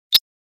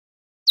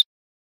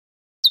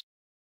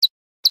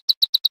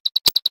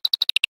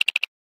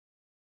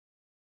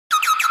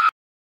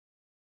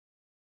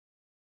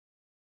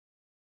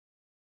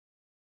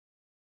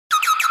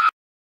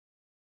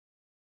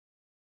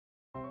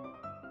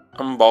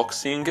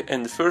unboxing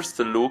and first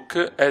look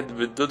at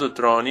the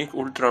Dodotronic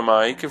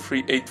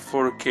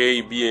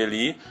Ultramic384k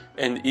BLE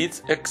and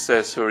its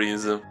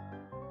accessories.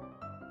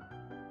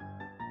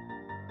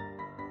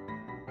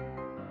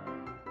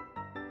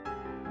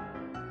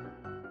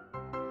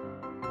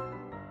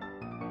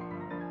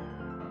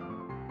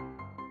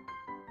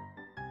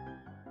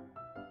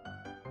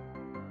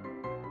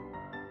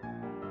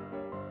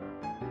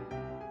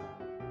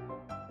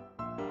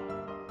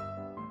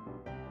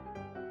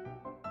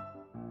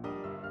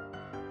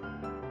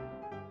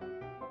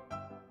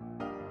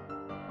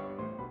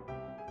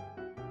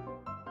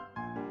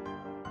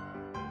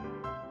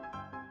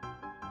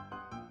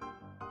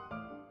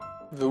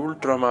 The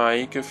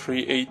Ultramic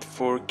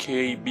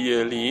 384k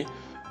BLE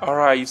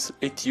arrives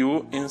at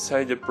you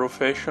inside a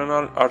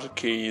professional hard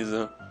case.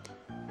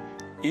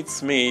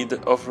 It's made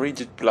of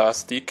rigid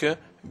plastic,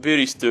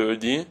 very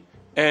sturdy,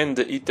 and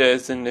it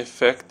has an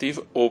effective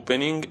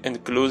opening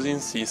and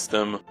closing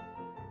system.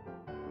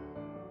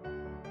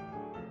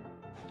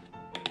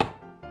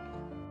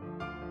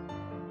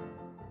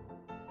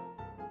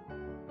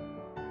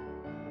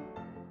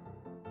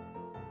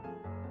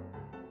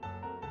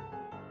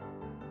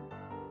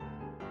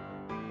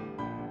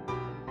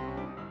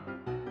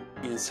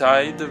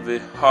 Inside the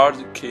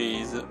hard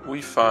case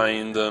we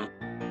find an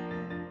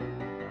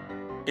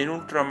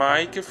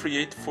Ultramic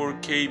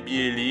 384k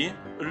BLE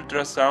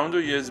ultrasound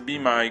USB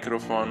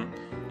microphone.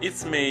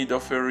 It's made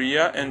of a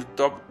rear and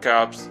top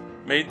caps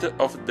made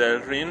of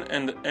Delrin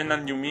and an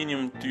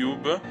aluminium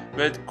tube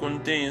that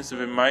contains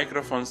the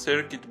microphone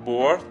circuit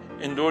board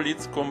and all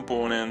its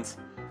components,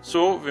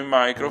 so the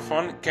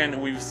microphone can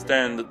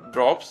withstand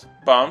drops,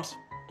 bumps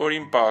or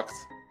impacts.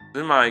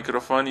 The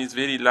microphone is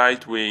very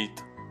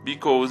lightweight,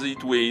 because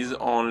it weighs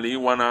only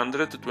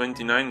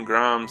 129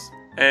 grams,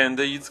 and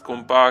it's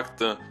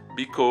compact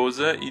because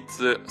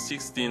it's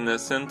 16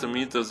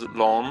 centimeters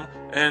long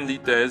and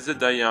it has a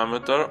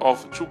diameter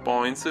of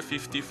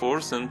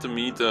 2.54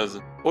 centimeters.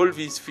 All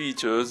these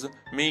features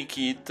make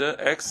it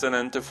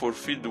excellent for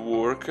field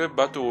work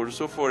but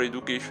also for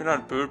educational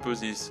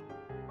purposes.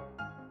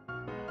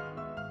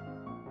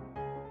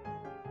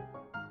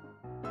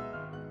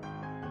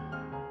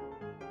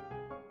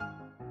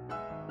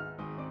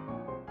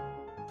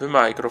 The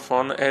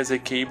microphone has a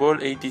cable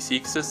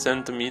 86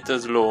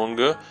 cm long,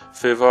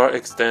 feather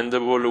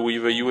extendable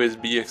with a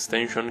USB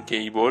extension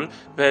cable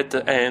that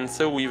ends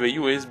with a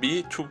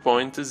USB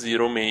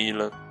 2.0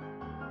 male.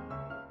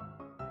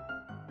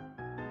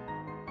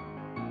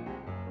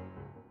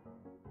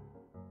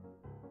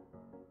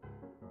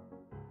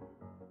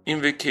 In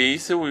the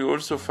case we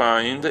also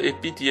find a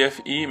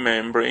PTFE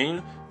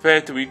membrane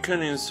that we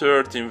can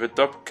insert in the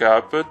top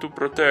cap to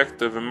protect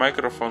the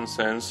microphone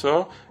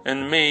sensor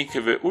and make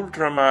the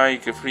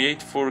Ultramic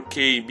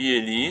 384k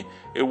BLE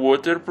a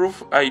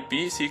waterproof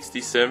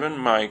IP67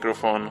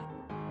 microphone.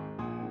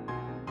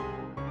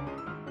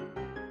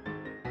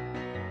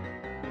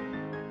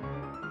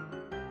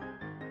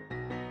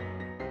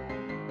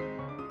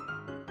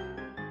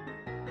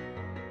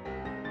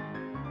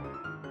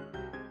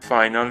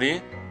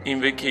 Finally, in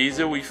the case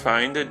we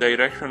find a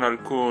directional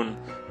cone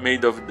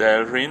made of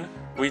Delrin,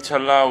 which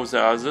allows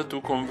us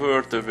to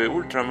convert the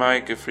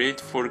Ultramic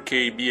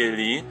 384k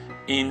BLE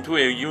into a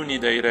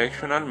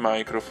unidirectional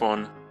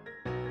microphone.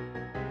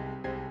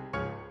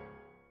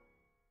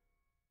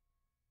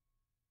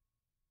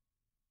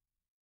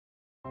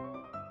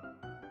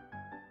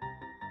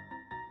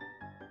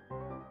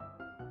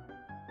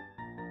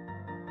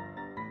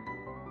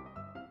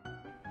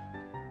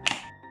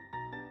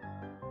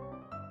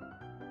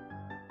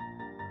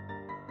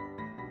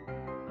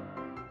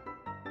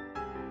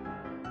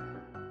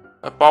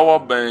 A power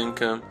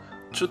bank.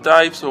 Two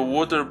types of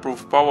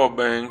waterproof power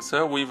banks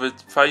with a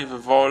 5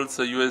 volts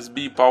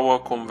USB power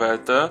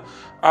converter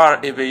are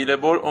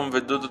available on the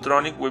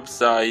Dodotronic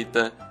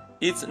website.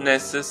 It's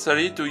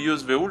necessary to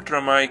use the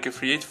Ultramic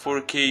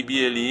 384k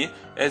BLE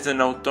as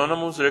an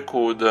autonomous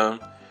recorder.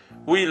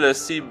 We'll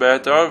see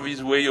better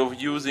this way of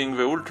using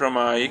the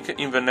Ultramic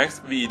in the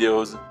next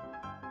videos.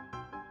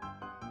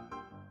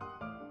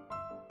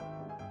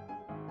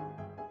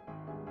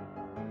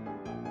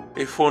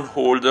 A phone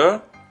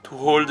holder to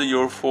hold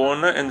your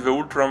phone and the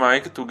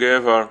Ultramic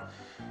together.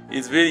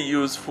 It's very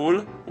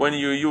useful when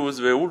you use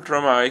the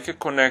Ultramic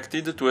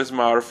connected to a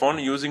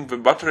smartphone using the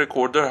Bat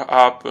Recorder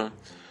app.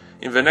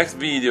 In the next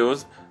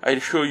videos, I'll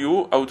show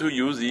you how to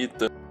use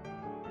it.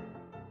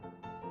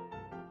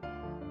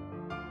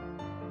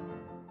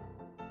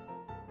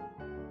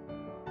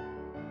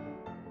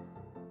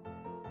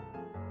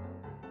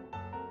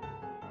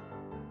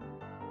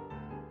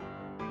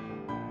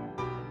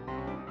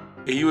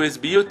 A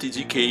USB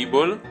OTG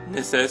cable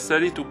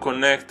necessary to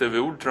connect the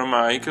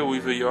Ultramic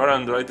with your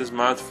Android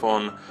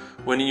smartphone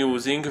when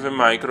using the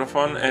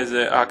microphone as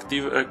an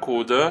active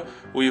recorder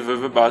with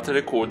the Bat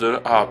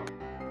Recorder app.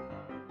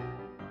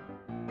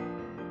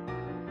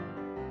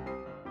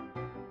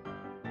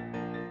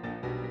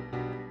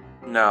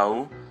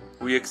 Now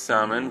we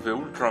examine the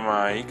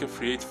Ultramic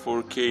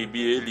 384k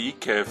BLE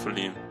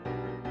carefully.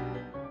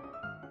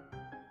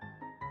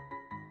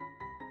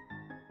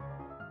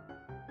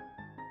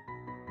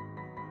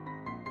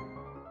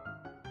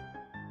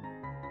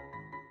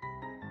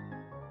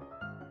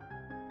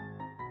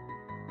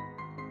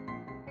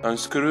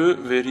 Unscrew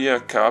the rear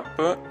cap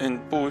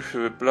and push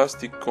the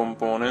plastic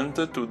component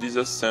to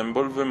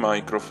disassemble the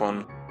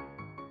microphone.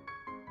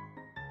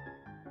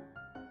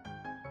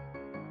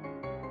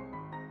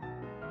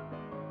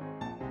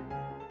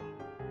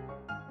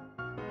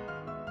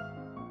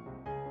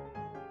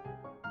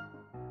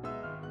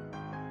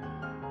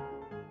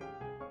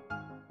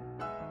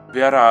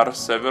 There are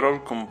several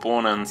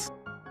components: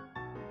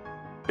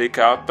 the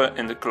cap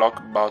and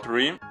clock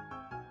battery,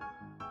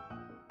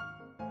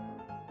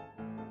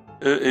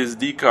 a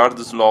SD card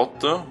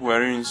slot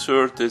where you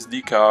insert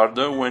SD card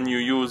when you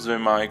use the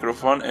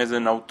microphone as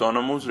an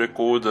autonomous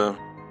recorder,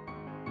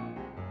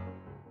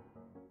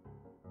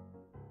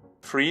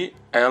 3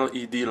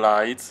 LED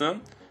lights.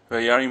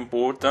 They are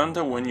important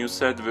when you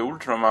set the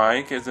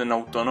Ultramic as an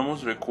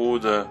autonomous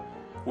recorder.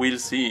 We'll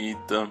see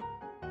it.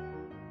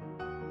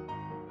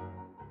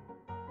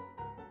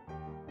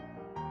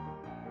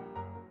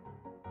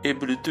 A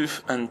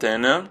Bluetooth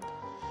antenna.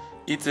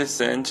 It's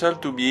essential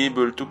to be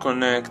able to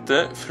connect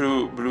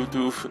through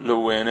Bluetooth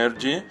Low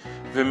Energy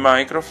the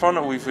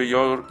microphone with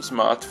your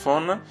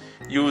smartphone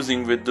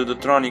using the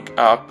Dodotronic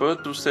app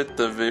to set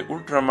the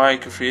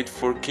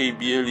Ultramic384k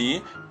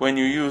BLE when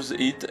you use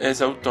it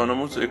as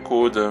autonomous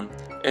recorder.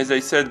 As I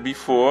said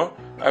before,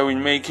 I will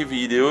make a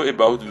video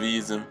about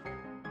this.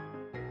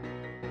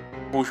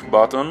 Push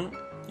button.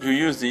 You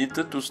use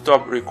it to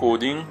stop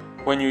recording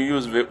when you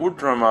use the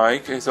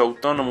Ultramic as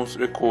autonomous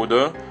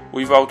recorder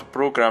without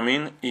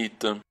programming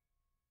it.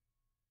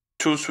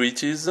 2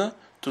 switches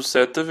to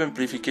set the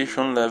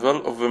amplification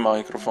level of the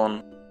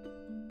microphone.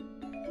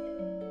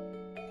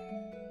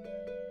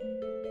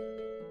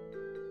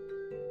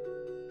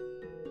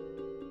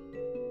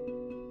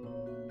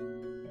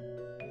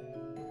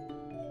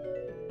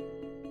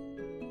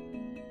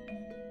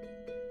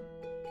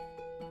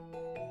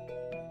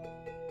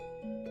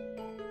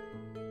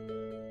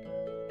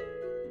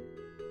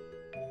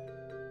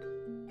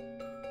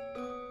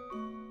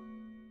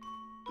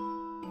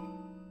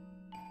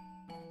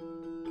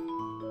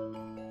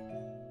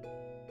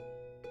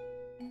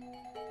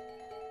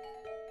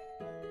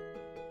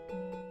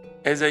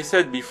 As I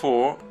said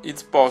before,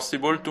 it's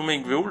possible to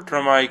make the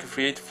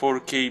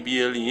Ultramic384k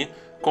BLE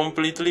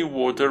completely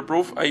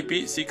waterproof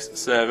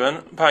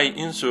IP67 by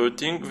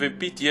inserting the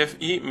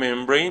PTFE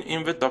membrane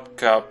in the top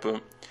cap.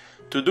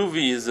 To do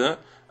this,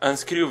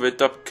 unscrew the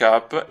top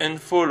cap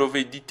and follow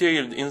the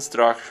detailed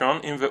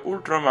instruction in the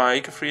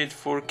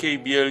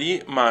Ultramic384k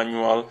BLE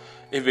manual,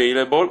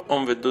 available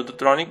on the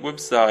Dodotronic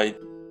website.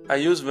 I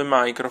use the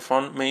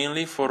microphone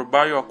mainly for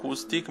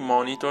bioacoustic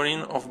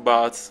monitoring of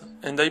bats,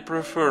 and I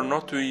prefer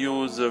not to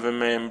use the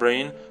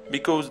membrane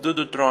because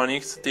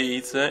Dodotronic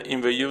states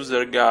in the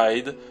user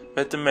guide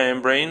that the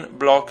membrane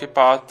blocks a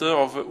path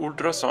of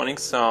ultrasonic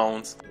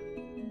sounds.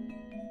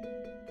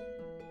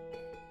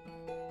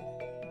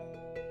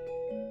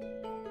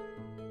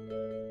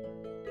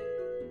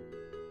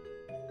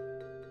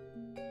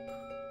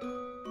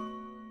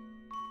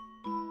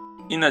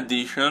 In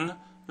addition,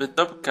 the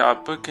top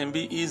cap can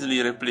be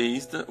easily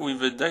replaced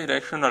with a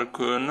directional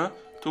cone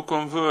to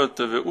convert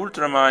the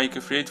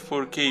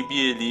Ultramic384k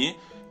BLE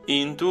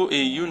into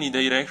a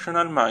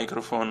unidirectional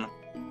microphone.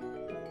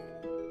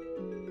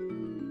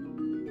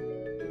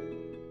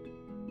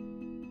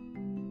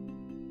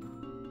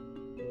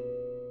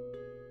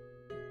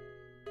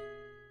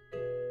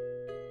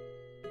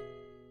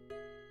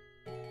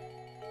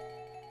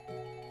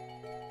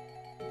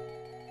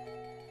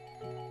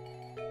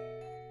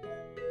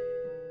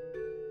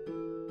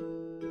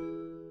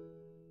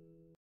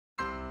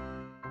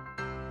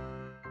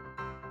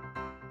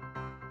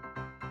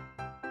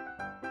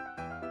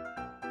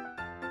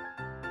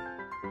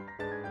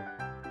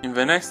 In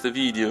the next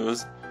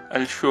videos,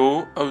 I'll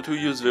show how to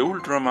use the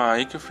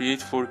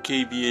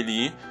Ultramic384k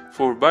BLE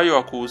for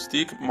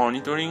bioacoustic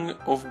monitoring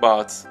of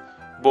bats,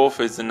 both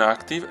as an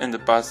active and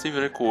passive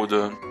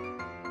recorder.